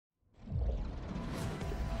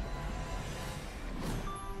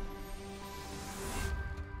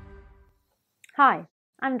Hi,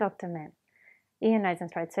 I'm Dr. Mann, ear, nose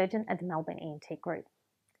and throat surgeon at the Melbourne ENT Group.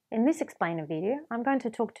 In this explainer video, I'm going to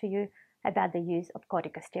talk to you about the use of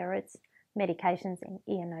corticosteroids, medications in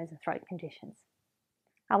ear, nose and throat conditions.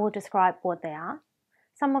 I will describe what they are,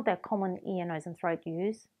 some of the common ear, nose and throat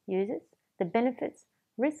uses, the benefits,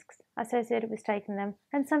 risks associated with taking them,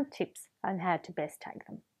 and some tips on how to best take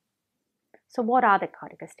them. So what are the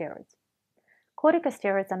corticosteroids?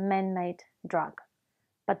 Corticosteroids are man-made drug,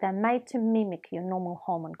 but they're made to mimic your normal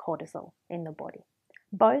hormone cortisol in the body.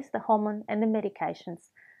 Both the hormone and the medications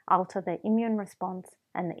alter the immune response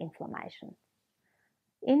and the inflammation.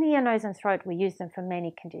 In the ear, nose and throat, we use them for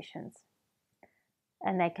many conditions,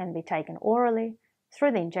 and they can be taken orally,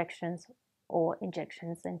 through the injections, or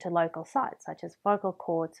injections into local sites such as vocal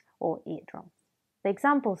cords or eardrums. The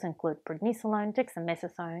examples include prednisolone,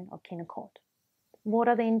 dexamethasone, or Kinacort. What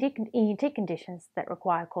are the ENT conditions that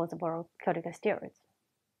require course of oral corticosteroids?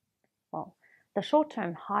 Well, the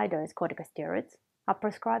short-term high-dose corticosteroids are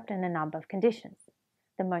prescribed in a number of conditions.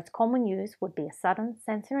 The most common use would be a sudden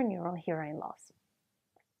sensorineural hearing loss.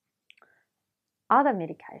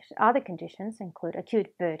 Other conditions include acute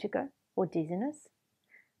vertigo or dizziness,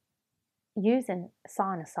 use in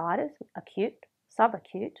sinusitis, acute,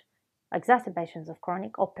 subacute, exacerbations of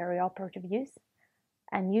chronic or perioperative use,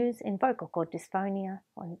 and use in vocal cord dysphonia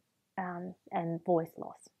and voice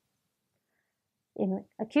loss. In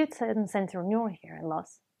acute sudden sensorineural hearing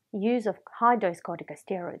loss, use of high-dose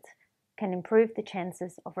corticosteroids can improve the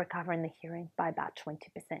chances of recovering the hearing by about 20%.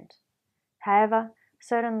 However,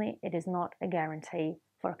 certainly it is not a guarantee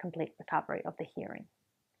for a complete recovery of the hearing.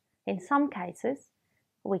 In some cases,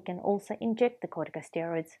 we can also inject the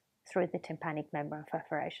corticosteroids through the tympanic membrane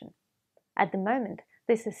perforation. At the moment,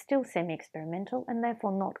 this is still semi-experimental and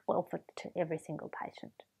therefore not offered to every single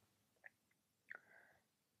patient.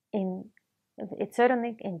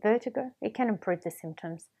 Certainly in vertigo, it can improve the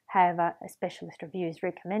symptoms. However, a specialist review is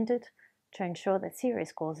recommended to ensure that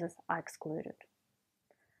serious causes are excluded.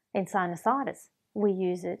 In sinusitis, we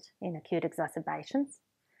use it in acute exacerbations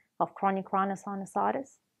of chronic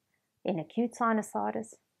rhinosinusitis, in acute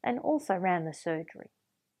sinusitis, and also around the surgery.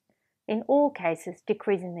 In all cases,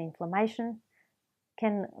 decreasing the inflammation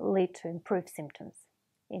can lead to improved symptoms.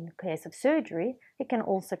 In the case of surgery, it can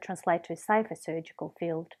also translate to a safer surgical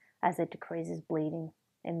field as it decreases bleeding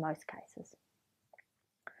in most cases.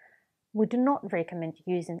 We do not recommend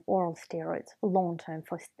using oral steroids long-term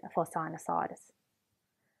for sinusitis.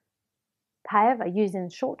 However,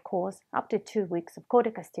 using short course up to 2 weeks of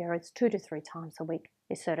corticosteroids 2 to 3 times a week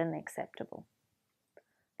is certainly acceptable.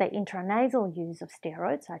 The intranasal use of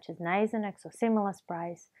steroids such as Nasonex or similar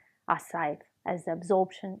sprays are safe as the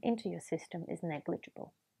absorption into your system is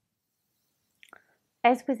negligible.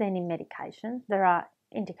 As with any medication, there are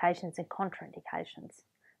indications and contraindications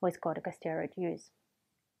with corticosteroid use.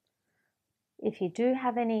 If you do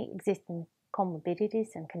have any existing comorbidities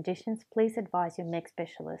and conditions, please advise your MEC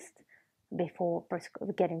specialist before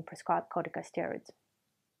getting prescribed corticosteroids.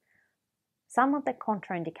 Some of the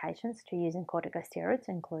contraindications to using corticosteroids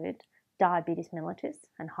include diabetes mellitus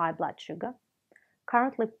and high blood sugar,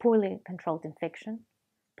 currently poorly controlled infection,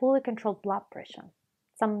 poorly controlled blood pressure,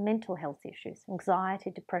 some mental health issues,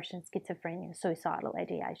 anxiety, depression, schizophrenia, suicidal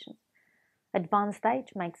ideation. Advanced age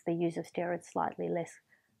makes the use of steroids slightly less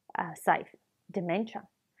safe. Dementia,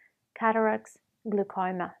 cataracts,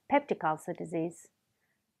 glaucoma, peptic ulcer disease,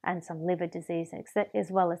 and some liver disease,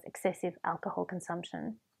 as well as excessive alcohol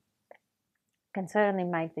consumption, can certainly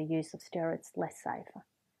make the use of steroids less safer.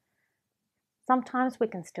 Sometimes we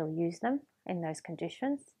can still use them in those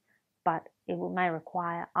conditions, but it may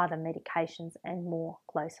require other medications and more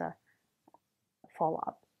closer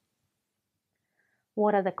follow-up.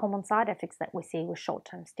 What are the common side effects that we see with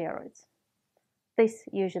short-term steroids? This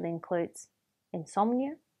usually includes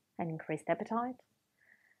insomnia and increased appetite,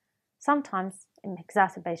 sometimes an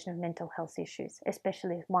exacerbation of mental health issues,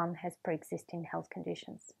 especially if one has pre-existing health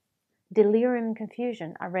conditions. Delirium and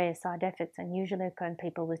confusion are rare side effects and usually occur in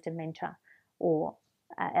people with dementia or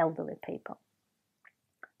elderly people.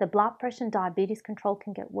 The blood pressure and diabetes control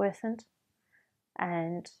can get worsened,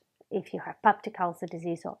 and if you have peptic ulcer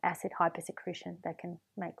disease or acid hypersecretion, that can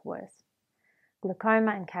make worse.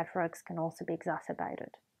 Glaucoma and cataracts can also be exacerbated.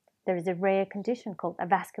 There is a rare condition called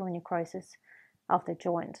avascular necrosis of the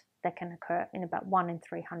joint that can occur in about 1 in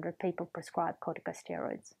 300 people prescribed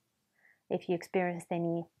corticosteroids. If you experienced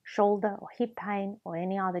any shoulder or hip pain or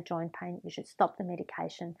any other joint pain, you should stop the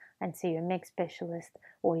medication and see your MEC specialist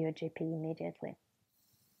or your GP immediately.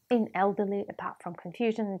 In elderly, apart from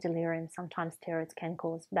confusion and delirium, sometimes steroids can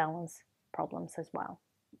cause balance problems as well.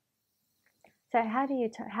 So how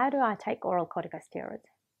do I take oral corticosteroids?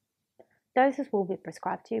 Doses will be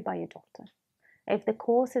prescribed to you by your doctor. If the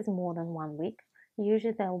course is more than 1 week,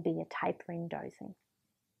 usually there will be a tapering dosing.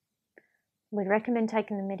 We recommend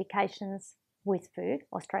taking the medications with food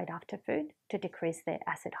or straight after food to decrease their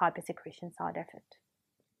acid hypersecretion side effect.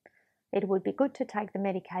 It would be good to take the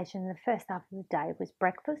medication in the first half of the day with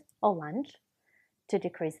breakfast or lunch to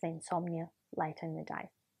decrease the insomnia later in the day.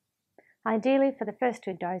 Ideally, for the first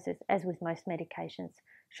 2 doses, as with most medications,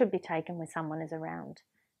 should be taken when someone is around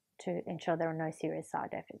to ensure there are no serious side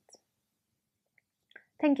effects.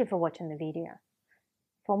 Thank you for watching the video.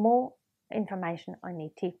 For more information on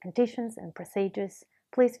ET conditions and procedures,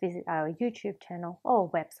 please visit our YouTube channel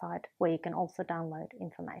or website where you can also download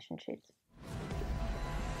information sheets.